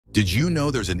Did you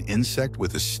know there's an insect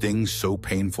with a sting so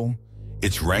painful,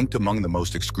 it's ranked among the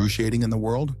most excruciating in the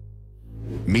world?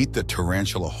 Meet the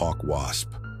Tarantula Hawk wasp.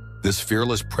 This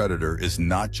fearless predator is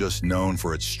not just known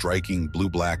for its striking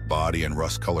blue-black body and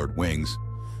rust-colored wings,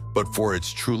 but for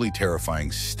its truly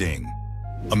terrifying sting.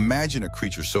 Imagine a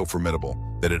creature so formidable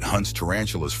that it hunts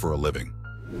tarantulas for a living.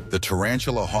 The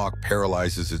Tarantula Hawk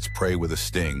paralyzes its prey with a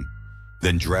sting,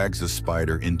 then drags the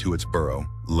spider into its burrow,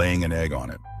 laying an egg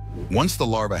on it. Once the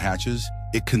larva hatches,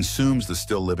 it consumes the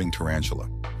still-living tarantula.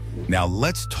 Now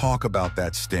let's talk about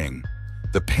that sting.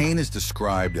 The pain is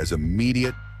described as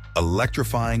immediate,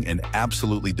 electrifying, and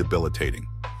absolutely debilitating,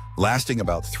 lasting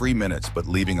about 3 minutes but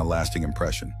leaving a lasting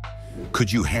impression.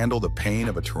 Could you handle the pain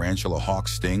of a Tarantula Hawk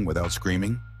sting without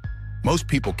screaming? Most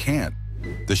people can't.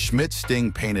 The Schmidt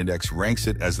Sting Pain Index ranks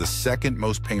it as the second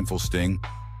most painful sting,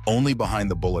 only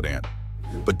behind the bullet ant.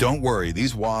 But don't worry,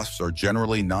 these wasps are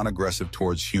generally non-aggressive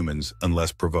towards humans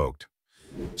unless provoked.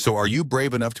 So are you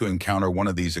brave enough to encounter one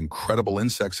of these incredible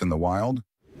insects in the wild?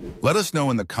 Let us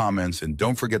know in the comments, and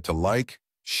don't forget to like,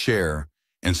 share,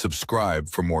 and subscribe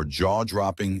for more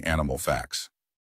jaw-dropping animal facts.